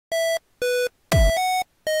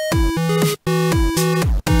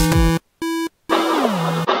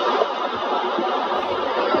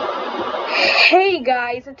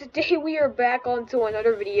and today we are back onto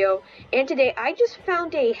another video, and today I just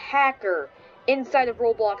found a hacker inside of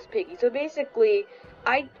Roblox Piggy. So basically,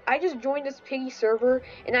 I just joined this Piggy server,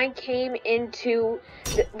 and I came into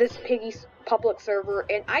this Piggy's public server,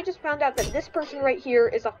 and I just found out that this person right here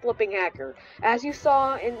is a flipping hacker. As you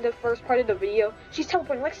saw in the first part of the video, she's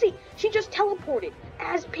teleporting. Like, see, she just teleported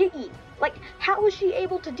as Piggy. Like, how is she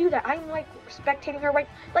able to do that? I'm, like, spectating her right...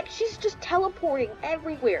 Like, she's just teleporting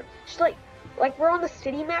everywhere. She's, like, we're on the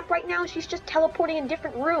city map right now, she's just teleporting in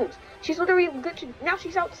different rooms. She's literally glitching. Now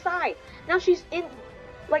she's outside. Now she's in...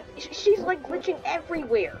 Like, she's, like, glitching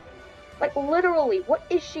everywhere. Like, literally, what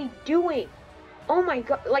is she doing? Oh my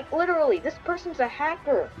god, like, literally, this person's a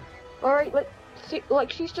hacker. Alright, like, see,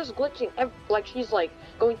 like, she's just glitching, like, she's, like,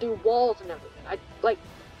 going through walls and everything. Like,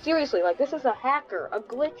 seriously, like, this is a hacker, a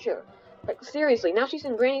glitcher. Like, seriously, now she's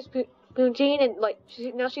in Granny's Poutine, and, like,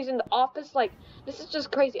 now she's in the office. Like, this is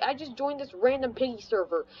just crazy. I just joined this random Piggy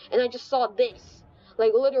server, and I just saw this.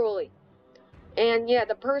 Like, literally. And, yeah,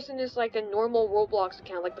 the person is, like, a normal Roblox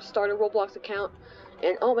account, like, the starter Roblox account.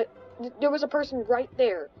 And, oh my, there was a person right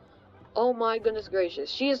there. Oh my goodness gracious.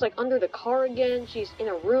 She is, like, under the car again. She's in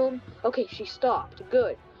a room. Okay, she stopped.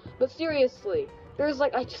 Good. But seriously, there's,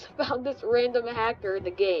 like, I just found this random hacker in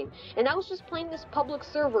the game. And I was just playing this public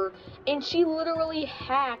server, and she literally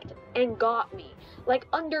hacked and got me. Like,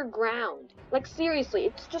 underground. Like, seriously,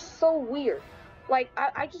 it's just so weird. Like,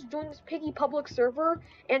 I just joined this Piggy public server,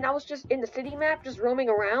 and I was just in the city map, just roaming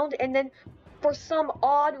around, and then, for some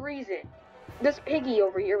odd reason, this Piggy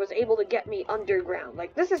over here was able to get me underground.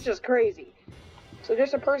 Like, this is just crazy. So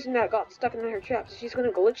there's a person that got stuck in her trap. So she's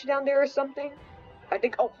gonna glitch down there or something. I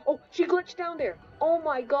think, oh, she glitched down there. Oh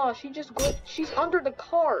my gosh, she just glitched. She's under the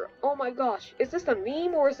car. Oh my gosh. Is this a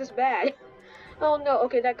meme or is this bad? Oh no,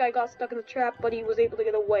 okay, that guy got stuck in the trap, but he was able to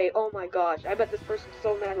get away. Oh my gosh, I bet this person's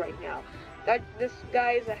so mad right now. This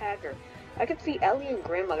guy is a hacker. I can see Ellie and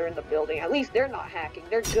Grandmother in the building. At least they're not hacking.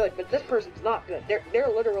 They're good, but this person's not good. They're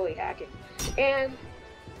literally hacking. And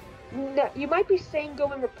you might be saying go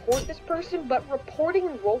and report this person, but reporting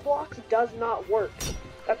in Roblox does not work.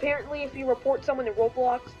 Apparently, if you report someone in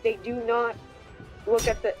Roblox, they do not look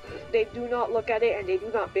at it, and they do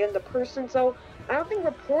not ban the person. So I don't think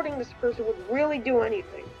reporting this person would really do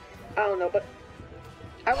anything. I don't know, but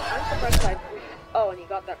I'm surprised. Oh, and he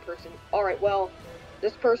got that person. All right, well,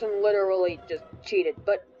 this person literally just cheated.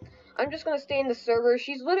 But I'm just gonna stay in the server.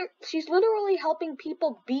 She's literally helping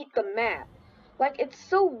people beat the map. Like, it's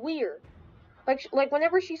so weird. Like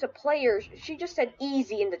whenever she's a player, she just said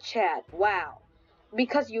easy in the chat. Wow.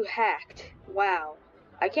 Because you hacked. Wow.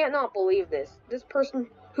 I can't not believe this. This person,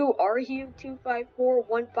 who are you?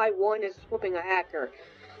 254151 is flipping a hacker.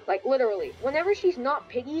 Like, literally. Whenever she's not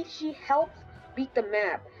Piggy, she helps beat the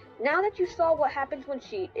map. Now that you saw what happens when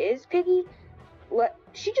she is Piggy,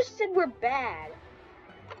 she just said we're bad.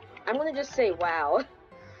 I'm gonna just say wow.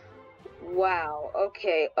 Wow.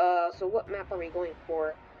 Okay, so what map are we going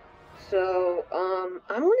for? So,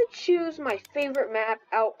 I'm gonna choose my favorite map,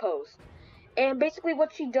 Outpost. And basically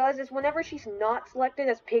what she does is whenever she's not selected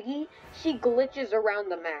as Piggy, she glitches around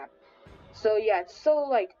the map. So yeah, it's so,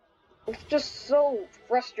 like, it's just so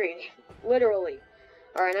frustrating. Literally.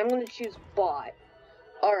 Alright, I'm gonna choose bot.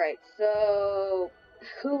 Alright, so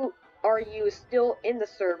who are you still in the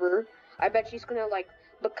server? I bet she's gonna, like,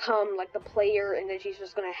 become, like, the player, and then she's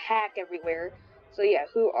just gonna hack everywhere. So yeah,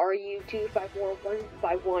 who are you?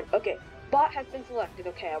 254151. Okay, bot has been selected.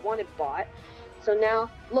 Okay, I wanted bot. So now,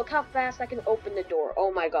 look how fast I can open the door.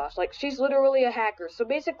 Oh my gosh, like, she's literally a hacker. So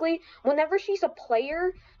basically, whenever she's a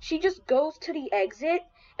player, she just goes to the exit,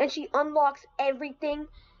 and she unlocks everything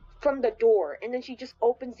from the door, and then she just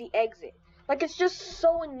opens the exit. Like, it's just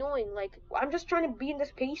so annoying. Like, I'm just trying to be in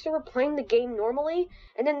this Piggy server playing the game normally,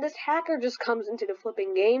 and then this hacker just comes into the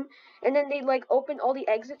flipping game, and then they, like, open all the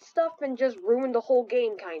exit stuff and just ruin the whole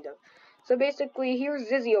game, kind of. So basically, here's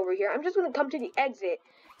Zizzy over here. I'm just gonna come to the exit,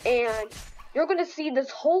 and you're gonna see this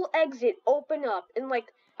whole exit open up in,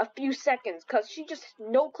 like, a few seconds, because she just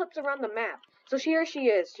no-clips around the map. So here she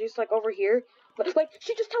is. She's, like, over here. But, like,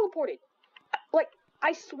 she just teleported. Like,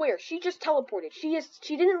 I swear, she just teleported. She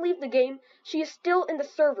didn't leave the game. She is still in the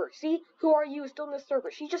server. See? Who are you? Still in the server.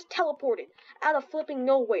 She just teleported out of flipping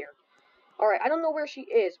nowhere. Alright, I don't know where she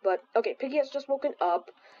is, but, okay, Piggy has just woken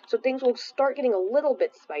up, so things will start getting a little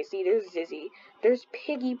bit spicy. There's Zizzy. There's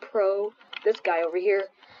Piggy Pro. This guy over here.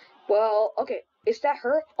 Well, okay, is that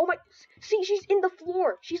her? Oh my, see, she's in the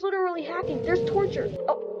floor. She's literally hacking. There's Torture.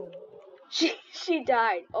 Oh, she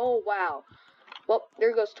died. Oh, wow. Well,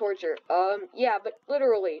 there goes Torture. Yeah, but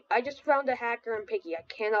literally, I just found a hacker in Piggy. I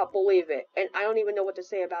cannot believe it, and I don't even know what to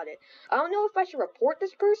say about it. I don't know if I should report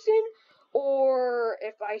this person, or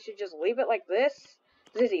if I should just leave it like this.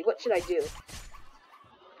 Zizzy, what should I do?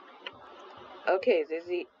 Okay,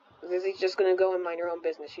 Zizzy's just gonna go and mind her own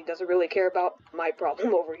business. She doesn't really care about my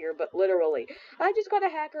problem over here, but literally. I just got a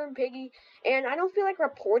hacker in Piggy, and I don't feel like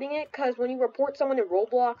reporting it, because when you report someone in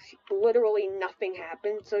Roblox, literally nothing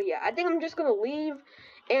happens. So yeah, I think I'm just gonna leave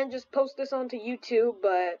and just post this onto YouTube,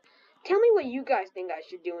 but tell me what you guys think I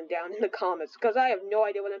should do down in the comments, because I have no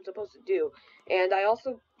idea what I'm supposed to do. And I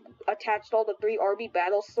also attached all the 3 RB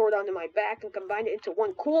battle sword onto my back and combined it into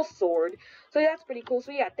one cool sword. So that's pretty cool.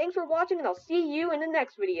 So yeah, thanks for watching, and I'll see you in the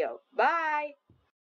next video. Bye!